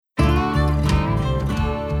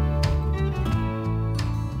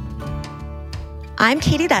I'm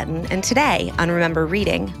Katie Dutton, and today on Remember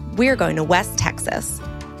Reading, we're going to West Texas.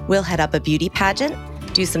 We'll head up a beauty pageant,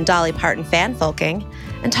 do some Dolly Parton fan-folking,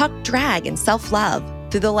 and talk drag and self-love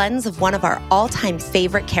through the lens of one of our all-time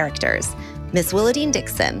favorite characters, Miss Willowdean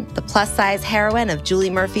Dixon, the plus-size heroine of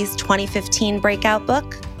Julie Murphy's 2015 breakout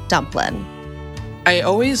book, Dumplin'. I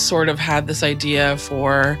always sort of had this idea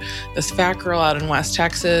for this fat girl out in West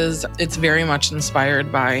Texas. It's very much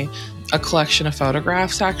inspired by a collection of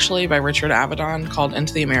photographs, actually, by Richard Avedon called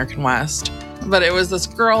Into the American West. But it was this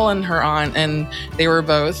girl and her aunt, and they were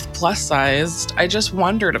both plus-sized. I just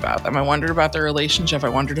wondered about them. I wondered about their relationship. I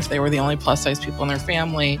wondered if they were the only plus-sized people in their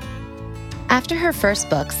family. After her first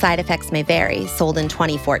book, Side Effects May Vary, sold in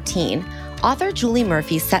 2014, author Julie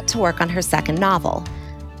Murphy set to work on her second novel.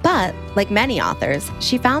 But, like many authors,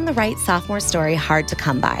 she found the right sophomore story hard to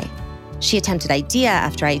come by. She attempted idea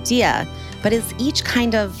after idea, but as each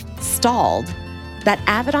kind of stalled, that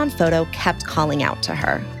Avedon photo kept calling out to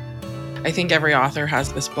her. I think every author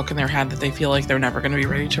has this book in their head that they feel like they're never going to be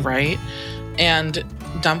ready to write. And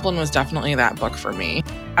Dumplin' was definitely that book for me.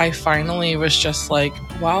 I finally was just like,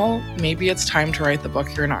 well, maybe it's time to write the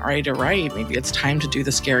book you're not ready to write. Maybe it's time to do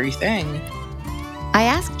the scary thing. I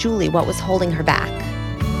asked Julie what was holding her back.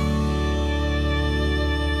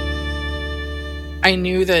 I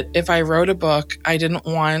knew that if I wrote a book, I didn't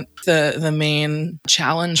want the main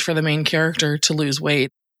challenge for the main character to lose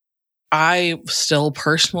weight. I still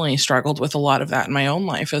personally struggled with a lot of that in my own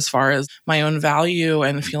life as far as my own value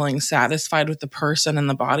and feeling satisfied with the person and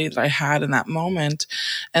the body that I had in that moment.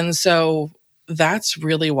 And so that's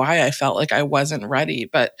really why I felt like I wasn't ready.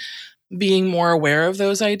 But being more aware of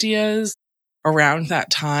those ideas around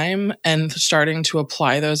that time and starting to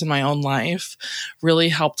apply those in my own life really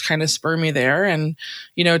helped kind of spur me there. And,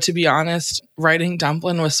 you know, to be honest, writing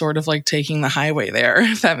Dumplin' was sort of like taking the highway there,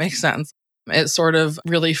 if that makes sense. It sort of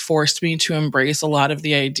really forced me to embrace a lot of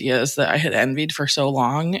the ideas that I had envied for so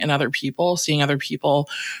long in other people, seeing other people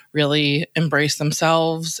really embrace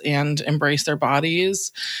themselves and embrace their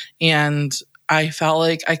bodies. And I felt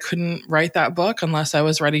like I couldn't write that book unless I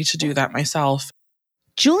was ready to do that myself.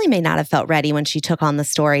 Julie may not have felt ready when she took on the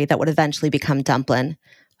story that would eventually become Dumplin',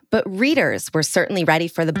 but readers were certainly ready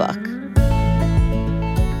for the book.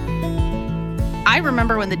 I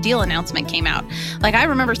remember when the deal announcement came out. I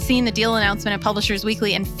remember seeing the deal announcement in Publishers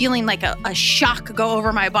Weekly and feeling like a shock go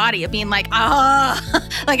over my body of being like, I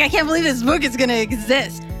can't believe this book is going to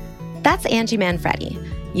exist. That's Angie Manfredi,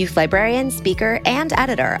 youth librarian, speaker, and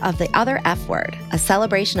editor of The Other F Word, a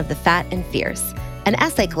celebration of the fat and fierce, an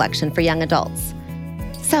essay collection for young adults.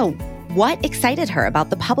 So, what excited her about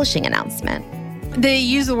the publishing announcement? They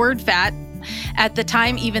use the word fat. At the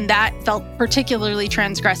time, even that felt particularly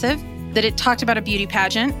transgressive, that it talked about a beauty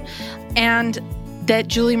pageant, and that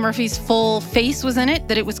Julie Murphy's full face was in it,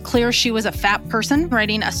 that it was clear she was a fat person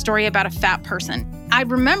writing a story about a fat person. I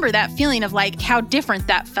remember that feeling of how different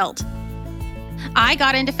that felt. I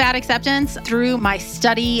got into fat acceptance through my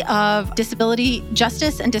study of disability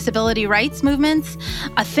justice and disability rights movements.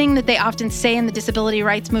 A thing that they often say in the disability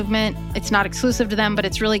rights movement, it's not exclusive to them, but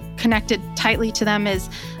it's really connected tightly to them, is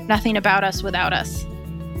nothing about us without us.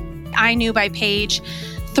 I knew by page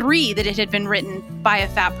 3 that it had been written by a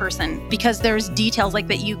fat person because there's details like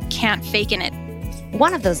that you can't fake in it.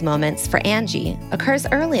 One of those moments for Angie occurs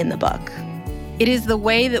early in the book. It is the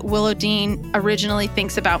way that Willowdean originally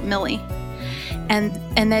thinks about Millie.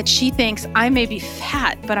 And that she thinks, I may be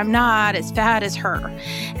fat, but I'm not as fat as her.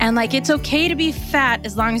 And it's okay to be fat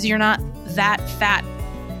as long as you're not that fat.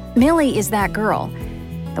 Millie is that girl,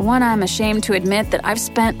 the one I'm ashamed to admit that I've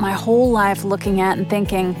spent my whole life looking at and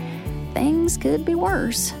thinking, things could be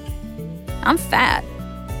worse. I'm fat,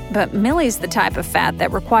 but Millie's the type of fat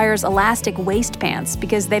that requires elastic waist pants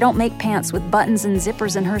because they don't make pants with buttons and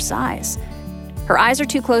zippers in her size. Her eyes are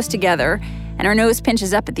too close together, and her nose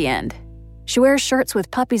pinches up at the end. She wears shirts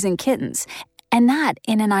with puppies and kittens, and not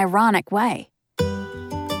in an ironic way.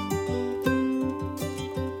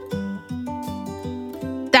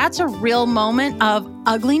 That's a real moment of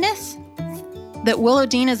ugliness that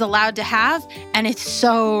Willowdean is allowed to have, and it's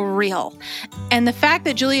so real. And the fact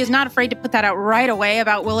that Julie is not afraid to put that out right away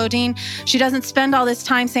about Willowdean, she doesn't spend all this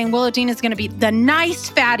time saying Willowdean is going to be the nice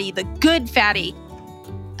fatty, the good fatty.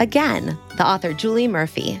 Again, the author Julie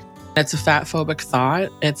Murphy. It's a fat-phobic thought.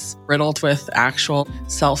 It's riddled with actual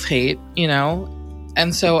self-hate,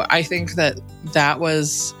 And so I think that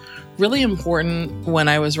was really important when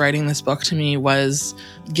I was writing this book to me, was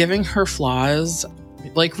giving her flaws,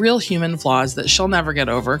 real human flaws that she'll never get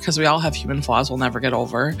over, because we all have human flaws we'll never get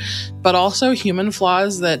over, but also human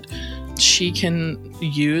flaws that she can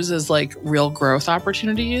use as like real growth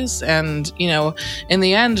opportunities. And, in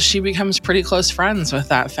the end, she becomes pretty close friends with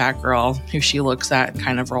that fat girl who she looks at and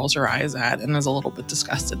kind of rolls her eyes at and is a little bit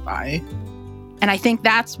disgusted by. And I think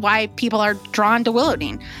that's why people are drawn to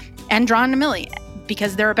Willowdean and drawn to Millie,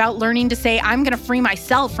 because they're about learning to say, I'm going to free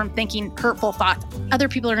myself from thinking hurtful thoughts. Other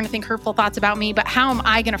people are going to think hurtful thoughts about me, but how am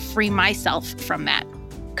I going to free myself from that?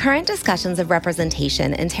 Current discussions of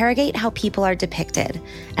representation interrogate how people are depicted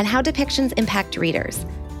and how depictions impact readers,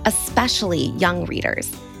 especially young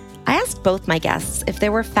readers. I asked both my guests if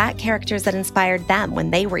there were fat characters that inspired them when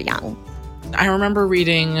they were young. I remember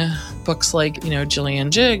reading books like,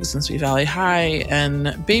 Gillian Jiggs and Sweet Valley High and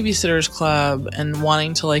Babysitter's Club and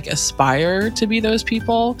wanting to aspire to be those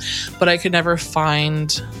people, but I could never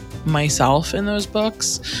find myself in those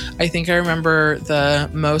books. I think I remember the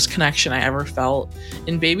most connection I ever felt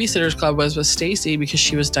in Babysitter's Club was with Stacy because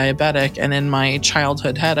she was diabetic. And in my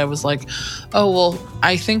childhood head, I was like, oh, well,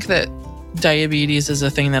 I think that diabetes is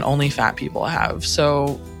a thing that only fat people have.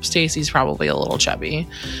 So Stacy's probably a little chubby.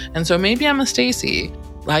 And so maybe I'm a Stacy.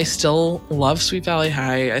 I still love Sweet Valley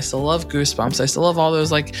High. I still love Goosebumps. I still love all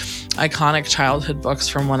those iconic childhood books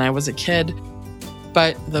from when I was a kid.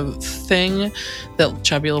 But the thing that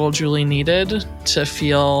chubby little Julie needed to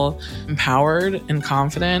feel empowered and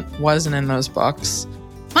confident wasn't in those books.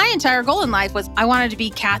 My entire goal in life was I wanted to be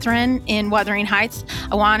Catherine in Wuthering Heights.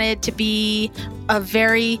 I wanted to be a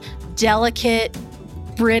very delicate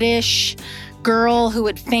British girl who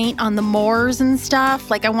would faint on the moors and stuff.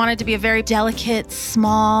 I wanted to be a very delicate,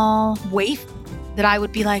 small waif that I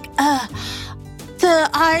would be like,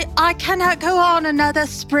 I cannot go on another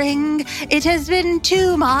spring. It has been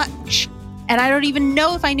too much. And I don't even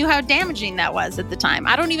know if I knew how damaging that was at the time.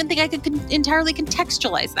 I don't even think I could entirely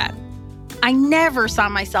contextualize that. I never saw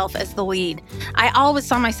myself as the lead. I always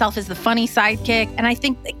saw myself as the funny sidekick. And I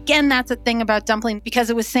think, again, that's a thing about Dumpling, because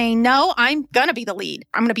it was saying, no, I'm going to be the lead.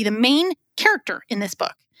 I'm going to be the main character in this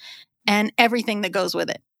book and everything that goes with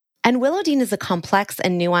it. And Willowdean is a complex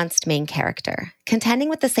and nuanced main character, contending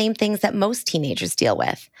with the same things that most teenagers deal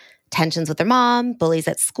with. Tensions with her mom, bullies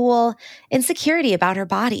at school, insecurity about her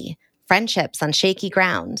body, friendships on shaky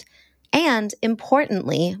ground, and,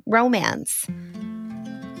 importantly, romance.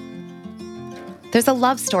 There's a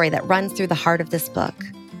love story that runs through the heart of this book.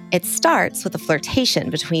 It starts with a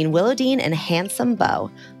flirtation between Willowdean and handsome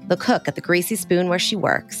Beau, the cook at the Greasy Spoon where she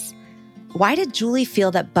works. Why did Julie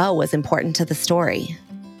feel that Beau was important to the story?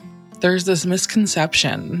 There's this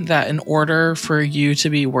misconception that in order for you to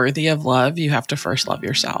be worthy of love, you have to first love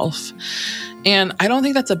yourself. And I don't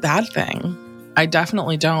think that's a bad thing. I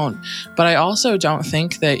definitely don't. But I also don't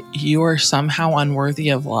think that you are somehow unworthy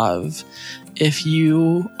of love if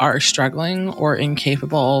you are struggling or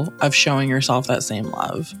incapable of showing yourself that same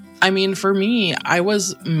love. I mean, for me, I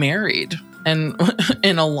was married and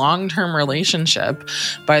in a long-term relationship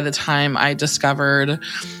by the time I discovered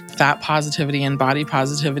fat positivity and body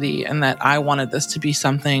positivity, and that I wanted this to be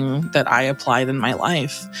something that I applied in my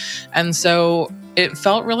life. And so it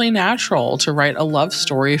felt really natural to write a love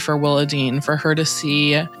story for Willowdean, for her to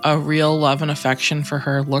see a real love and affection for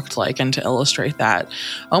her looked like, and to illustrate that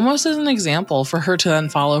almost as an example for her to then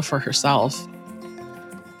follow for herself.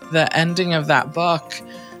 The ending of that book,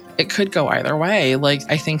 it could go either way.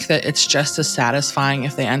 I think that it's just as satisfying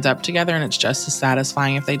if they end up together, and it's just as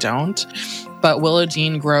satisfying if they don't. But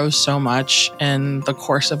Willowdean grows so much in the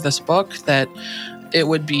course of this book that it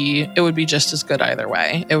would be just as good either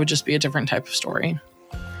way. It would just be a different type of story.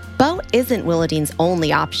 Beau isn't Willowdean's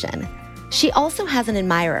only option. She also has an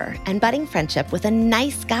admirer and budding friendship with a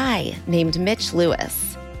nice guy named Mitch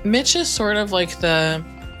Lewis. Mitch is sort of like the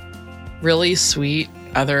really sweet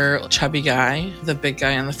other chubby guy, the big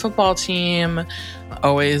guy on the football team,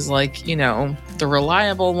 always the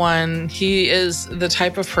reliable one. He is the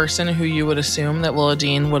type of person who you would assume that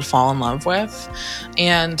Willowdean would fall in love with.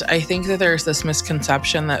 And I think that there's this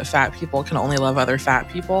misconception that fat people can only love other fat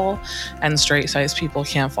people and straight-sized people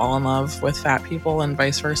can't fall in love with fat people and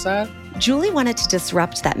vice versa. Julie wanted to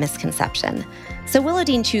disrupt that misconception, so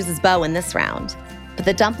Willowdean chooses Beau in this round. But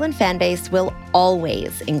the Dumpling fanbase will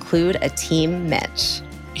always include a Team Mitch.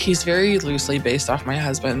 He's very loosely based off my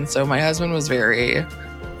husband, so my husband was very,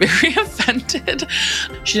 very offended.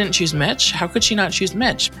 She didn't choose Mitch. How could she not choose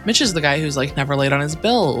Mitch? Mitch is the guy who's never late on his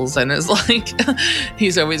bills and is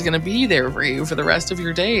he's always going to be there for you for the rest of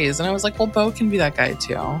your days. And I was like, well, Beau can be that guy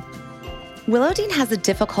too. Willowdean has a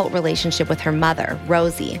difficult relationship with her mother,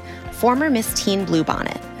 Rosie, former Miss Teen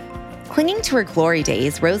Bluebonnet. Clinging to her glory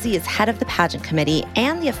days, Rosie is head of the pageant committee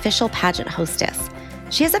and the official pageant hostess.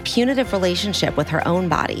 She has a punitive relationship with her own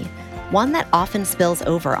body, one that often spills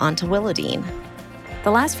over onto Willowdean.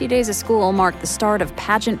 The last few days of school marked the start of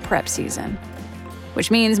pageant prep season, which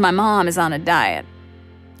means my mom is on a diet.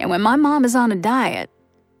 And when my mom is on a diet,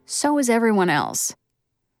 so is everyone else,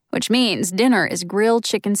 which means dinner is grilled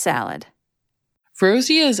chicken salad.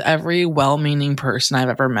 Rosie is every well-meaning person I've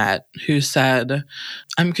ever met who said,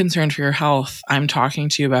 I'm concerned for your health. I'm talking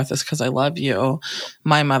to you about this because I love you.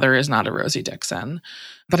 My mother is not a Rosie Dixon.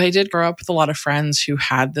 But I did grow up with a lot of friends who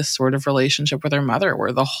had this sort of relationship with their mother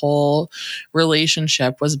where the whole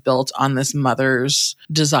relationship was built on this mother's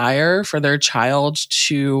desire for their child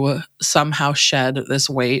to somehow shed this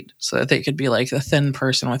weight so that they could be like the thin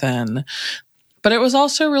person within. But it was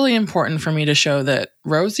also really important for me to show that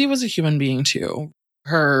Rosie was a human being too.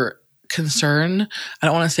 Her concern, I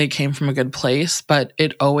don't want to say came from a good place, but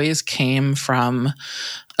it always came from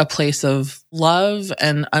a place of love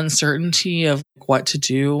and uncertainty of what to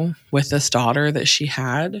do with this daughter that she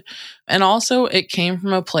had. And also it came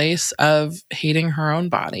from a place of hating her own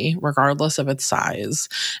body, regardless of its size,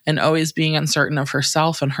 and always being uncertain of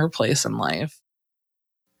herself and her place in life.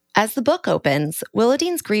 As the book opens,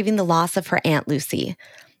 Willowdene's grieving the loss of her Aunt Lucy,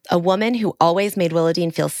 a woman who always made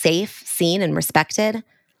Willowdene feel safe, seen, and respected,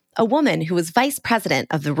 a woman who was vice president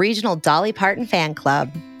of the regional Dolly Parton fan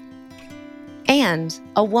club, and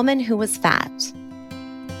a woman who was fat.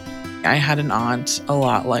 I had an aunt a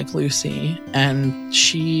lot like Lucy, and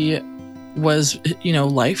she was,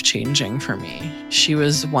 life-changing for me. She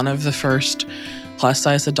was one of the first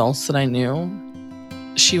plus-size adults that I knew.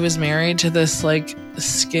 She was married to this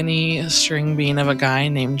skinny string bean of a guy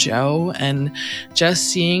named Joe, and just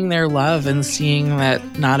seeing their love and seeing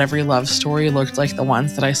that not every love story looked like the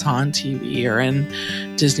ones that I saw on TV or in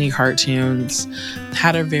Disney cartoons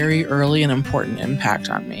had a very early and important impact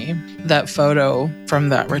on me. That photo from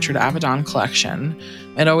that Richard Avedon collection,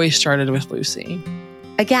 it always started with Lucy.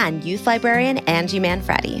 Again, youth librarian Angie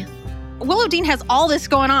Manfredi. Willowdene has all this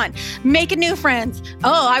going on. Making new friends.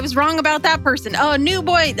 Oh, I was wrong about that person. Oh, new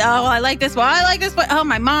boy. Oh, I like this boy. I like this boy. Oh,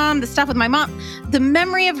 my mom. The stuff with my mom. The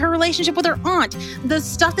memory of her relationship with her aunt. The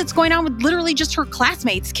stuff that's going on with literally just her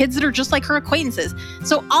classmates, kids that are just like her acquaintances.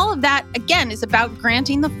 So all of that, again, is about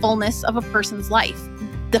granting the fullness of a person's life.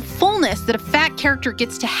 The fullness that a fat character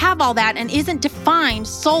gets to have all that and isn't defined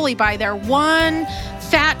solely by their one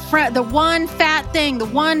fat friend, the one fat thing, the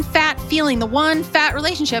one fat feeling, the one fat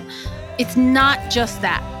relationship. It's not just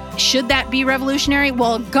that. Should that be revolutionary?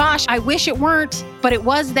 Well, gosh, I wish it weren't, but it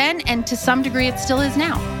was then, and to some degree it still is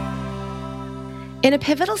now. In a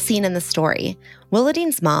pivotal scene in the story,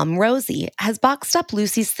 Willowdene's mom, Rosie, has boxed up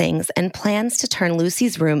Lucy's things and plans to turn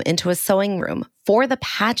Lucy's room into a sewing room for the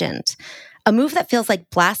pageant, a move that feels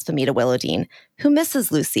like blasphemy to Willowdene, who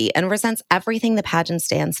misses Lucy and resents everything the pageant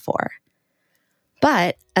stands for.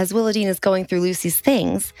 But as Willowdene is going through Lucy's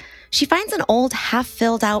things, she finds an old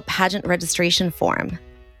half-filled out pageant registration form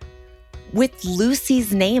with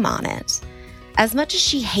Lucy's name on it. As much as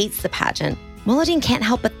she hates the pageant, Willowdene can't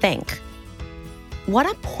help but think, what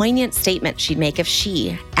a poignant statement she'd make if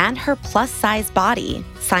she and her plus-size body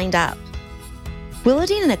signed up.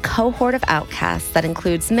 Willowdene and a cohort of outcasts that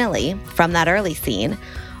includes Millie, from that early scene,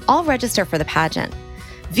 all register for the pageant.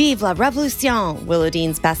 Vive la révolution,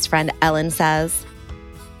 Willowdene's best friend Ellen says.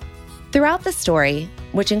 Throughout the story,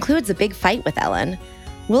 which includes a big fight with Ellen,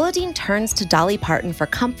 Willowdene turns to Dolly Parton for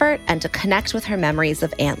comfort and to connect with her memories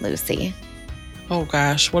of Aunt Lucy. Oh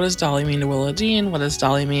gosh, what does Dolly mean to Willowdene? What does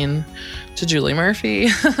Dolly mean to Julie Murphy?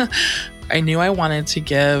 I knew I wanted to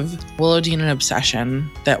give Willowdene an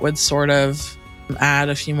obsession that would sort of add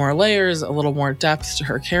a few more layers, a little more depth to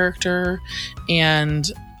her character,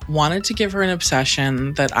 and wanted to give her an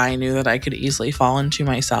obsession that I knew that I could easily fall into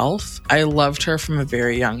myself. I loved her from a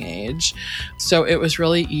very young age, so it was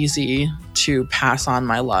really easy to pass on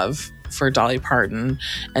my love for Dolly Parton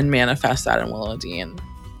and manifest that in Willowdene.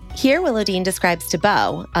 Here, Willowdene describes to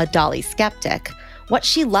Beau, a Dolly skeptic, what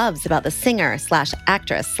she loves about the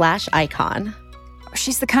singer/actress/icon.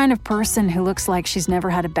 She's the kind of person who looks like she's never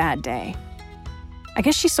had a bad day. I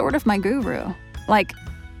guess she's sort of my guru. Like,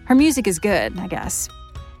 her music is good, I guess.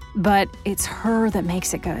 But it's her that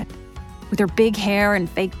makes it good. With her big hair and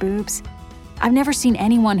fake boobs, I've never seen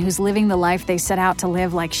anyone who's living the life they set out to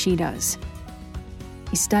live like she does.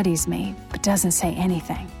 He studies me, but doesn't say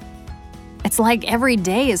anything. It's like every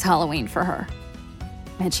day is Halloween for her.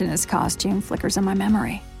 Mention his costume flickers in my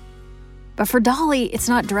memory. But for Dolly, it's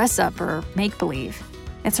not dress up or make-believe.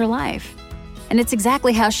 It's her life. And it's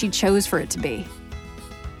exactly how she chose for it to be.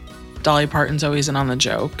 Dolly Parton's always in on the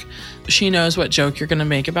joke. She knows what joke you're going to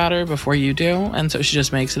make about her before you do, and so she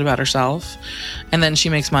just makes it about herself. And then she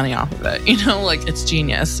makes money off of it. It's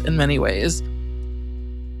genius in many ways.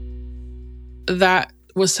 That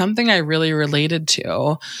was something I really related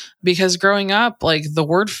to, because growing up, like, the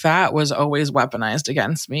word fat was always weaponized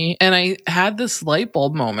against me. And I had this light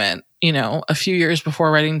bulb moment, a few years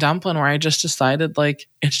before writing Dumplin', where I just decided, like,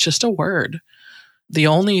 it's just a word. The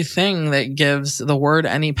only thing that gives the word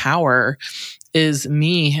any power is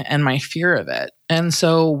me and my fear of it. And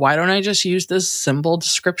so why don't I just use this simple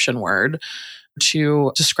description word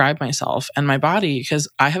to describe myself and my body? Because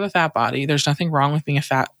I have a fat body. There's nothing wrong with being a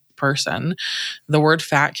fat person. The word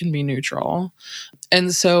fat can be neutral.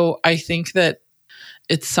 And so I think that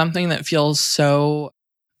it's something that feels so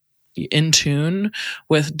in tune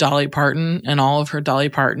with Dolly Parton and all of her Dolly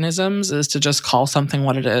Partonisms, is to just call something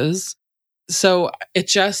what it is. So it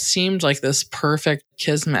just seemed like this perfect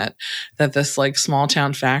kismet that this, like, small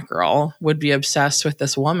town fat girl would be obsessed with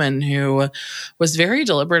this woman who was very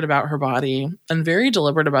deliberate about her body and very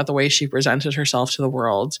deliberate about the way she presented herself to the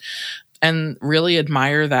world, and really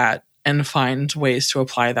admire that and find ways to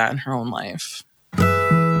apply that in her own life.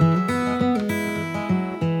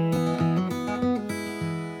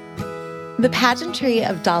 The pageantry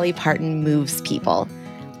of Dolly Parton moves people.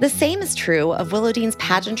 The same is true of Willow Dean's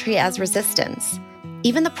pageantry as resistance.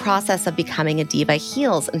 Even the process of becoming a diva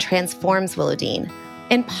heals and transforms Willow Dean,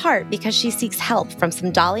 in part because she seeks help from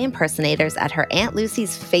some Dolly impersonators at her Aunt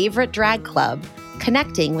Lucy's favorite drag club,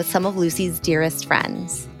 connecting with some of Lucy's dearest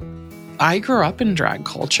friends. I grew up in drag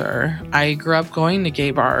culture. I grew up going to gay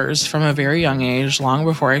bars from a very young age, long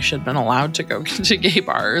before I should have been allowed to go to gay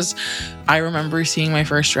bars. I remember seeing my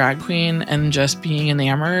first drag queen and just being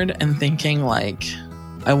enamored and thinking, like,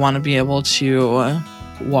 I want to be able to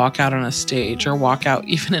walk out on a stage or walk out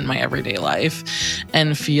even in my everyday life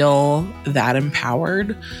and feel that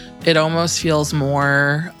empowered. It almost feels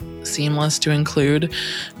more seamless to include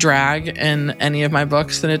drag in any of my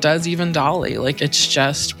books than it does even Dolly. Like, it's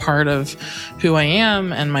just part of who I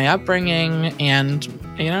am and my upbringing. And,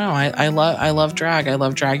 I love drag. I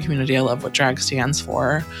love drag community. I love what drag stands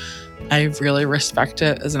for. I really respect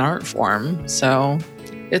it as an art form. So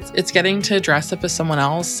it's getting to dress up as someone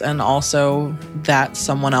else, and also that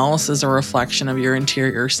someone else is a reflection of your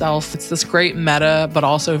interior self. It's this great meta, but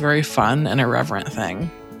also very fun and irreverent thing.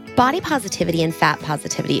 Body positivity and fat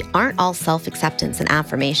positivity aren't all self-acceptance and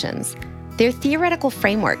affirmations. They're theoretical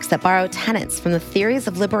frameworks that borrow tenets from the theories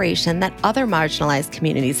of liberation that other marginalized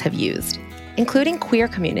communities have used, including queer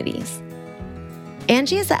communities.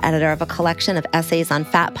 Angie is the editor of a collection of essays on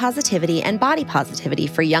fat positivity and body positivity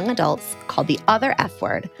for young adults called The Other F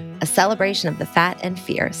Word, a celebration of the fat and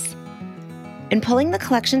fierce. In pulling the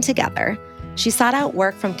collection together, she sought out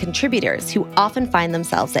work from contributors who often find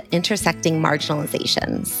themselves at intersecting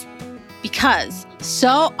marginalizations. Because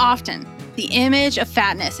so often, the image of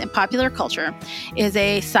fatness in popular culture is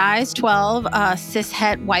a size 12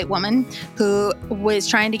 cishet white woman who was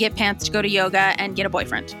trying to get pants to go to yoga and get a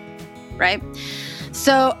boyfriend, right?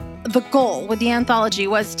 So the goal with the anthology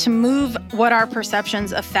was to move what our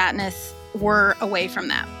perceptions of fatness were away from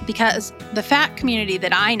that, because the fat community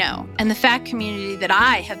that I know and the fat community that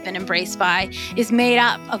I have been embraced by is made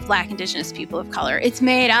up of Black, Indigenous people of color. It's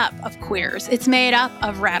made up of queers. It's made up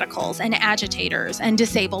of radicals and agitators and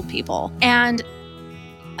disabled people. And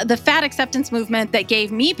the fat acceptance movement that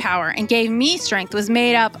gave me power and gave me strength was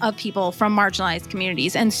made up of people from marginalized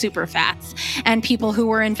communities and super fats, and people who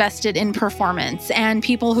were invested in performance, and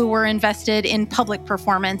people who were invested in public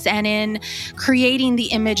performance and in creating the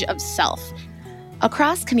image of self.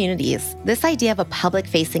 Across communities, this idea of a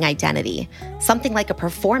public-facing identity, something like a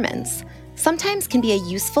performance, sometimes can be a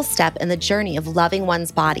useful step in the journey of loving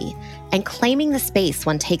one's body and claiming the space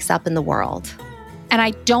one takes up in the world. And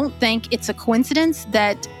I don't think it's a coincidence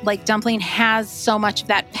that, like, Dumplin' has so much of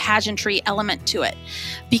that pageantry element to it,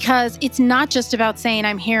 because it's not just about saying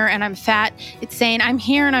I'm here and I'm fat. It's saying I'm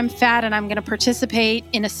here and I'm fat and I'm going to participate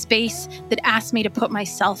in a space that asks me to put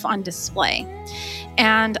myself on display.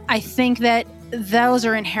 And I think that those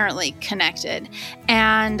are inherently connected.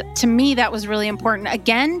 And to me, that was really important,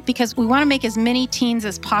 again, because we want to make as many teens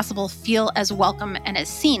as possible feel as welcome and as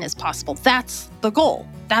seen as possible. That's the goal.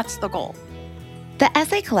 That's the goal. The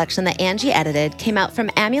essay collection that Angie edited came out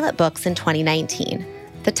from Amulet Books in 2019.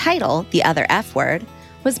 The title, The Other F Word,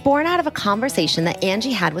 was born out of a conversation that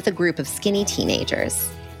Angie had with a group of skinny teenagers.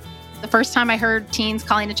 The first time I heard teens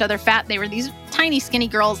calling each other fat, they were these tiny, skinny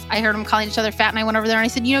girls. I heard them calling each other fat, and I went over there and I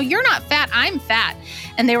said, you're not fat, I'm fat.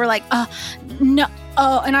 And they were like, no.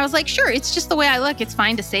 And I was like, sure, it's just the way I look. It's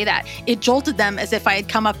fine to say that. It jolted them as if I had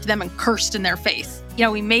come up to them and cursed in their face.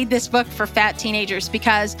 We made this book for fat teenagers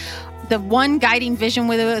because the one guiding vision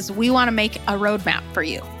with it is we want to make a roadmap for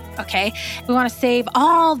you, okay? We want to save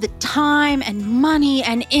all the time and money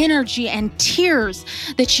and energy and tears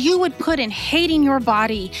that you would put in hating your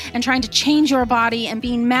body and trying to change your body and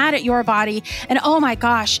being mad at your body. And oh my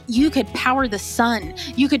gosh, you could power the sun.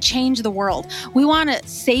 You could change the world. We want to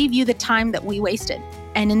save you the time that we wasted.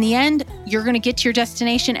 And in the end, you're going to get to your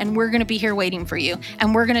destination and we're going to be here waiting for you.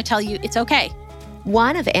 And we're going to tell you it's okay.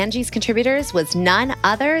 One of Angie's contributors was none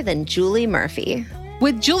other than Julie Murphy.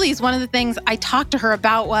 With Julie's, one of the things I talked to her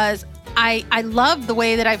about was, I love the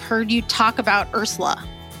way that I've heard you talk about Ursula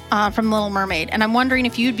from Little Mermaid. And I'm wondering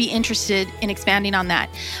if you'd be interested in expanding on that.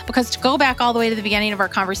 Because to go back all the way to the beginning of our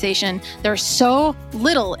conversation, there's so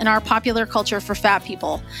little in our popular culture for fat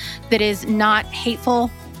people that is not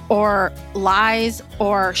hateful or lies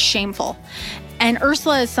or shameful. And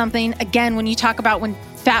Ursula is something, again, when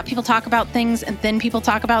fat people talk about things and thin people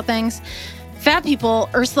talk about things, fat people,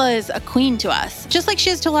 Ursula is a queen to us, just like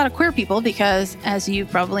she is to a lot of queer people, because as you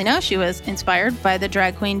probably know, she was inspired by the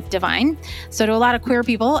drag queen Divine. So to a lot of queer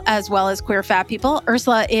people, as well as queer fat people,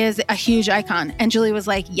 Ursula is a huge icon. And Julie was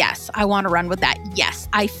like, yes, I want to run with that. Yes,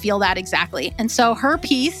 I feel that exactly. And so her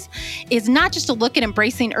piece is not just a look at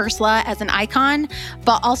embracing Ursula as an icon,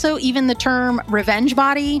 but also even the term revenge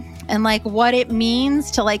body and like what it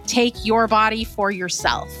means to like take your body for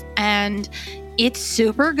yourself. And it's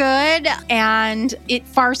super good, and it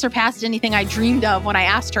far surpassed anything I dreamed of when I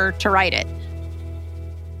asked her to write it.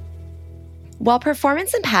 While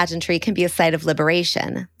performance and pageantry can be a site of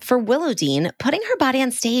liberation, for Willow Dean, putting her body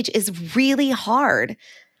on stage is really hard,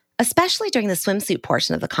 especially during the swimsuit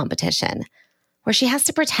portion of the competition, where she has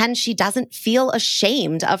to pretend she doesn't feel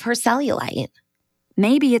ashamed of her cellulite.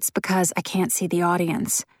 Maybe it's because I can't see the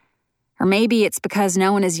audience. Or maybe it's because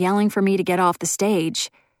no one is yelling for me to get off the stage.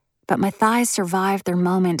 But my thighs survived their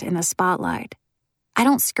moment in the spotlight. I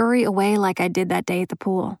don't scurry away like I did that day at the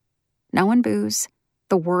pool. No one boos.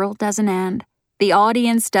 The world doesn't end. The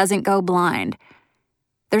audience doesn't go blind.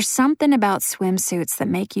 There's something about swimsuits that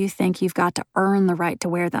make you think you've got to earn the right to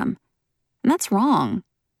wear them. And that's wrong.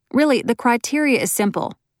 Really, the criteria is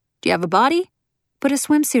simple. Do you have a body? Put a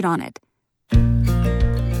swimsuit on it.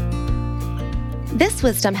 This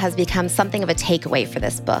wisdom has become something of a takeaway for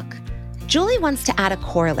this book. Julie wants to add a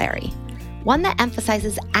corollary, one that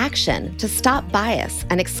emphasizes action to stop bias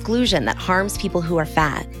and exclusion that harms people who are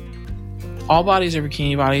fat. All bodies are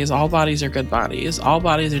bikini bodies. All bodies are good bodies. All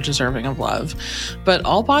bodies are deserving of love. But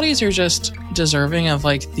all bodies are just deserving of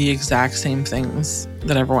like the exact same things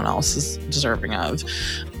that everyone else is deserving of.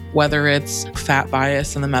 Whether it's fat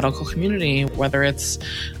bias in the medical community, whether it's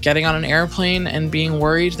getting on an airplane and being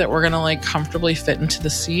worried that we're going to like comfortably fit into the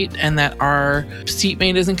seat and that our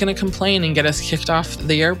seatmate isn't going to complain and get us kicked off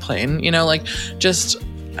the airplane, like just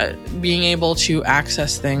being able to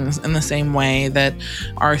access things in the same way that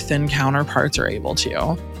our thin counterparts are able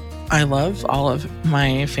to. I love all of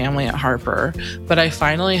my family at Harper, but I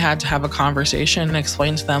finally had to have a conversation and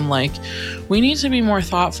explain to them, like, we need to be more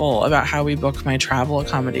thoughtful about how we book my travel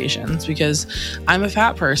accommodations because I'm a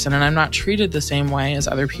fat person and I'm not treated the same way as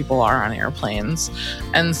other people are on airplanes.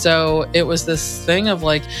 And so it was this thing of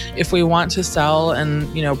like, if we want to sell and,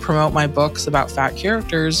 promote my books about fat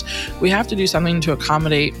characters, we have to do something to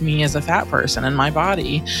accommodate me as a fat person and my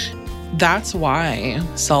body. That's why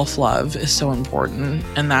self-love is so important.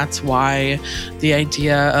 And that's why the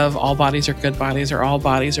idea of all bodies are good bodies or all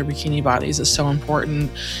bodies are bikini bodies is so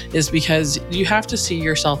important, is because you have to see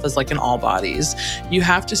yourself as like an all bodies. You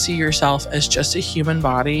have to see yourself as just a human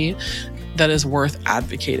body that is worth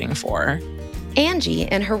advocating for. Angie,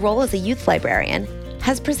 in her role as a youth librarian,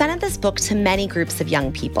 has presented this book to many groups of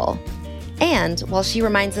young people. And while she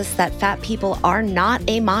reminds us that fat people are not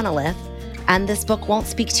a monolith, and this book won't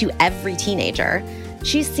speak to every teenager,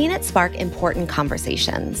 she's seen it spark important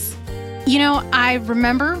conversations. I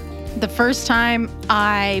remember the first time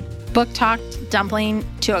I book talked Dumpling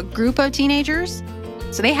to a group of teenagers.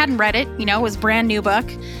 So they hadn't read it, it was a brand new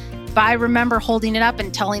book. But I remember holding it up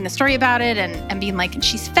and telling the story about it and being like, and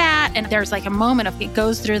she's fat. And there's like a moment of it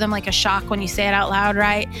goes through them like a shock when you say it out loud,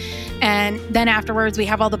 right? And then afterwards, we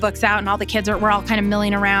have all the books out and all the kids we're all kind of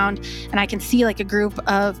milling around. And I can see like a group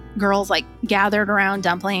of girls like gathered around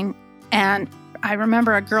Dumpling. And I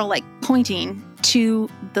remember a girl like pointing to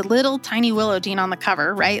the little tiny Willow Dean on the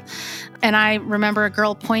cover, right? And I remember a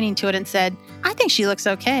girl pointing to it and said, I think she looks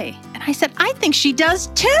okay. And I said, I think she does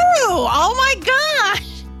too. Oh my gosh.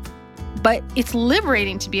 But it's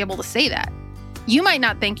liberating to be able to say that. You might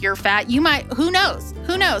not think you're fat. You might, who knows,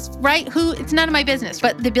 right? It's none of my business.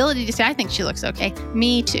 But the ability to say, I think she looks okay.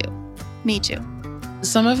 Me too.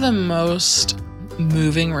 Some of the most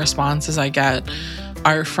moving responses I get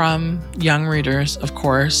are from young readers, of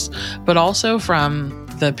course, but also from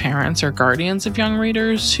the parents or guardians of young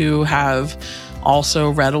readers who have also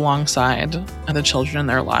read alongside the children in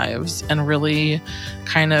their lives and really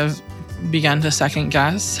kind of begun to second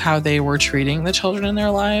guess how they were treating the children in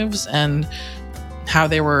their lives and how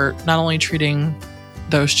they were not only treating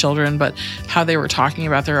those children, but how they were talking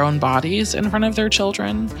about their own bodies in front of their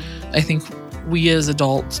children. I think we as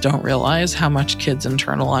adults don't realize how much kids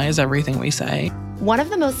internalize everything we say. One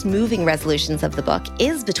of the most moving resolutions of the book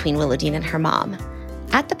is between Willowdean and her mom.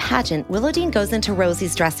 At the pageant, Willowdean goes into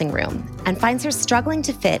Rosie's dressing room and finds her struggling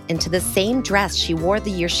to fit into the same dress she wore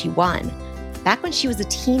the year she won, back when she was a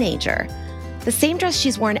teenager. The same dress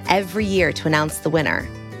she's worn every year to announce the winner.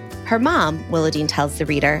 Her mom, Willowdean tells the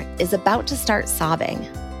reader, is about to start sobbing.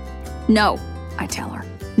 No, I tell her.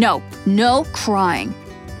 No crying.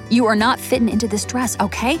 You are not fitting into this dress,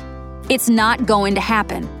 okay? It's not going to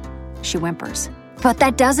happen, she whimpers. But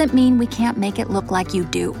that doesn't mean we can't make it look like you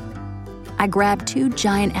do. I grab 2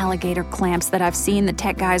 giant alligator clamps that I've seen the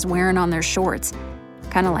tech guys wearing on their shorts,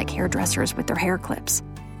 kind of like hairdressers with their hair clips.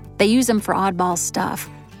 They use them for oddball stuff,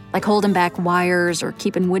 like holding back wires or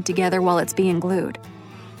keeping wood together while it's being glued.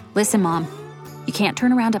 Listen, Mom, you can't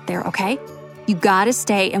turn around up there, okay? You gotta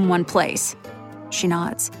stay in one place. She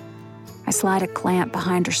nods. I slide a clamp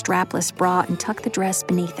behind her strapless bra and tuck the dress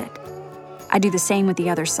beneath it. I do the same with the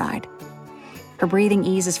other side. Her breathing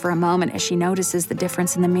eases for a moment as she notices the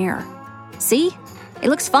difference in the mirror. See? It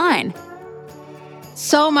looks fine.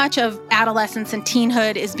 So much of adolescence and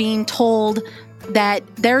teenhood is being told that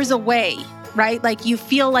there's a way, right? Like you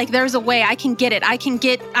feel like there's a way. I can get it. I can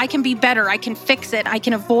be better. I can fix it. I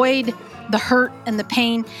can avoid the hurt and the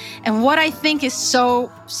pain. And what I think is so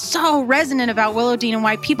resonant about Willowdean and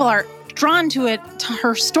why people are drawn to it, to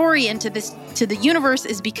her story and to the universe,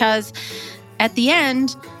 is because at the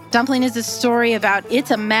end, Dumpling is a story about it's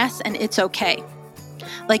a mess and it's okay.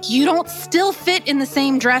 Like you don't still fit in the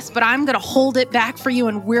same dress, but I'm going to hold it back for you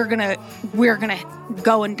and we're going to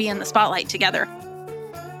go and be in the spotlight together.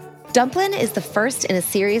 Dumplin' is the first in a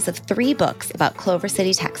series of 3 books about Clover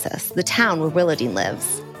City, Texas, the town where Willowdean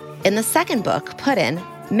lives. In the second book, Puddin',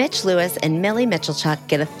 Mitch Lewis and Millie Mitchellchuck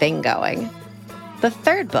get a thing going. The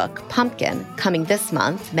third book, Pumpkin, coming this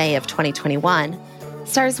month, May of 2021,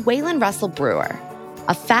 stars Waylon Russell Brewer,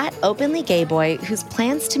 a fat, openly gay boy whose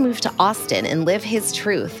plans to move to Austin and live his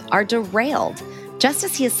truth are derailed just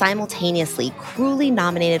as he is simultaneously cruelly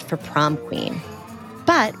nominated for prom queen.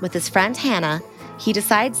 But with his friend Hannah, he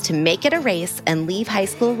decides to make it a race and leave high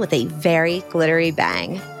school with a very glittery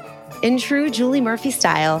bang. In true Julie Murphy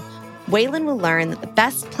style, Waylon will learn that the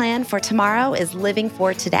best plan for tomorrow is living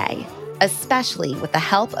for today, especially with the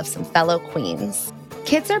help of some fellow queens.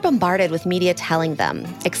 Kids are bombarded with media telling them,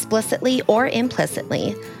 explicitly or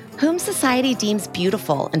implicitly, whom society deems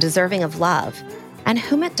beautiful and deserving of love, and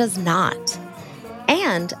whom it does not.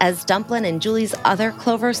 And, as Dumplin' and Julie's other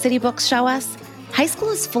Clover City books show us, high school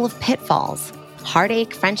is full of pitfalls,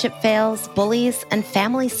 heartache, friendship fails, bullies, and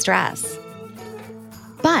family stress.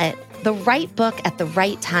 But the right book at the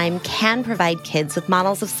right time can provide kids with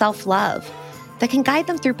models of self-love that can guide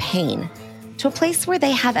them through pain to a place where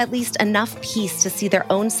they have at least enough peace to see their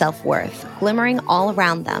own self-worth glimmering all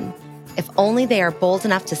around them, if only they are bold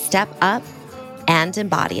enough to step up and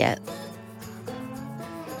embody it.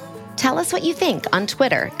 Tell us what you think on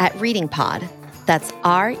Twitter at ReadingPod. That's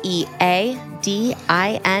ReadingPod.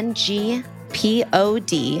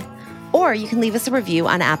 Or you can leave us a review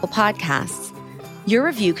on Apple Podcasts. Your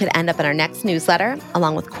review could end up in our next newsletter,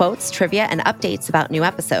 along with quotes, trivia, and updates about new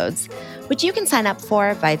episodes, which you can sign up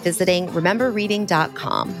for by visiting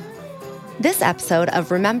rememberreading.com. This episode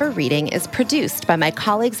of Remember Reading is produced by my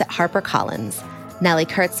colleagues at HarperCollins, Nellie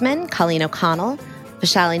Kurtzman, Colleen O'Connell,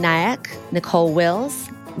 Vishali Nayak, Nicole Wills,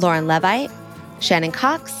 Lauren Levite, Shannon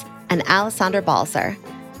Cox, and Alessandra Balzer.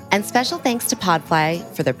 And special thanks to Podfly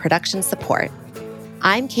for their production support.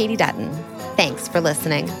 I'm Katie Dutton. Thanks for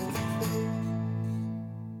listening.